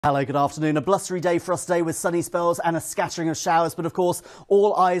Hello, good afternoon. A blustery day for us today with sunny spells and a scattering of showers, but of course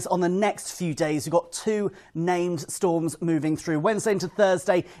all eyes on the next few days. We've got two named storms moving through. Wednesday into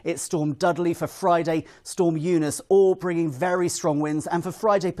Thursday it's Storm Dudley, for Friday Storm Eunice, all bringing very strong winds, and for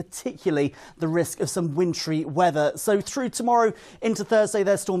Friday particularly the risk of some wintry weather. So through tomorrow into Thursday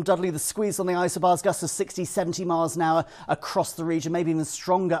there's Storm Dudley, the squeeze on the isobars, gusts of 60-70 miles an hour across the region, maybe even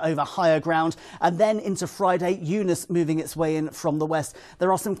stronger over higher ground. And then into Friday, Eunice moving its way in from the west.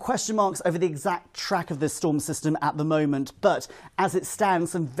 There are some question marks over the exact track of this storm system at the moment, but as it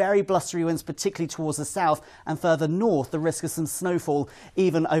stands, some very blustery winds, particularly towards the south, and further north the risk of some snowfall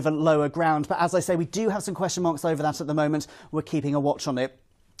even over lower ground. But as I say, we do have some question marks over that at the moment. We're keeping a watch on it.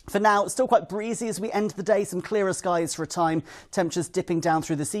 For now, it's still quite breezy as we end the day, some clearer skies for a time, temperatures dipping down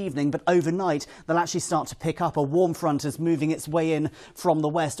through this evening, but overnight they'll actually start to pick up. A warm front is moving its way in from the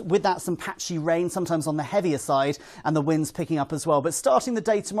west. With that, some patchy rain, sometimes on the heavier side, and the winds picking up as well. But starting the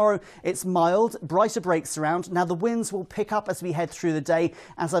day tomorrow, it's mild, brighter breaks around. Now the winds will pick up as we head through the day.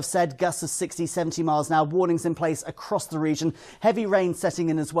 As I've said, gusts of 60-70 miles an hour, warnings in place across the region. Heavy rain setting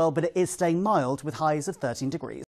in as well, but it is staying mild with highs of 13 degrees.